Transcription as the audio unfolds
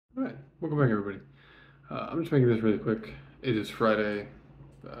Welcome back, everybody. I'm just making this really quick. It is Friday,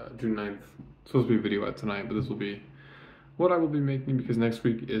 June 9th. It's supposed to be a video out tonight, but this will be what I will be making because next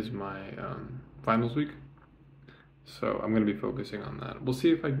week is my finals week. So I'm going to be focusing on that. We'll see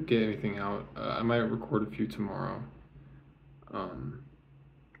if I can get anything out. I might record a few tomorrow,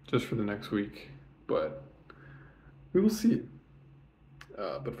 just for the next week, but we will see.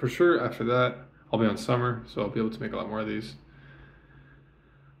 But for sure, after that, I'll be on summer, so I'll be able to make a lot more of these.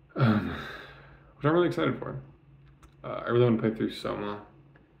 Which I'm really excited for. I really want to play through Soma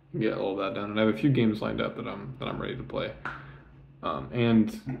and get all of that done, and I have a few games lined up that I'm ready to play.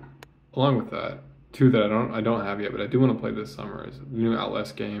 And along with that, two that I don't have yet, but I do want to play this summer is the new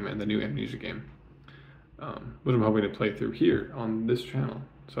Outlast game and the new Amnesia game, which I'm hoping to play through here on this channel.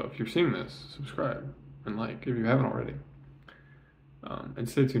 So if you're seeing this, subscribe and like if you haven't already, and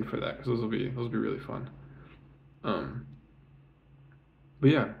stay tuned for that because those will be really fun. But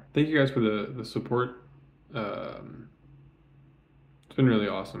yeah, thank you guys for the support. It's been really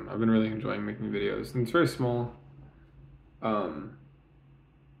awesome. I've been really enjoying making videos, and it's very small. But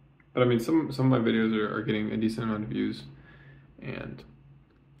I mean, some of my videos are getting a decent amount of views, and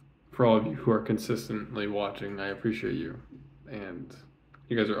for all of you who are consistently watching, I appreciate you, and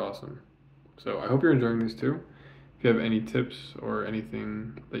you guys are awesome. So I hope you're enjoying these too. If you have any tips or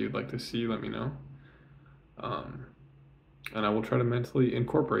anything that you'd like to see, let me know. And I will try to mentally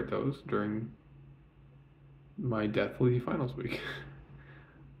incorporate those during my deathly finals week.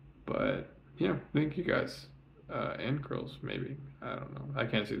 But yeah, thank you guys. And girls, maybe. I don't know. I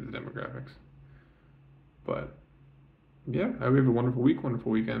can't see the demographics. But yeah, I hope you have a wonderful week,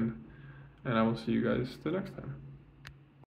 wonderful weekend. And I will see you guys the next time.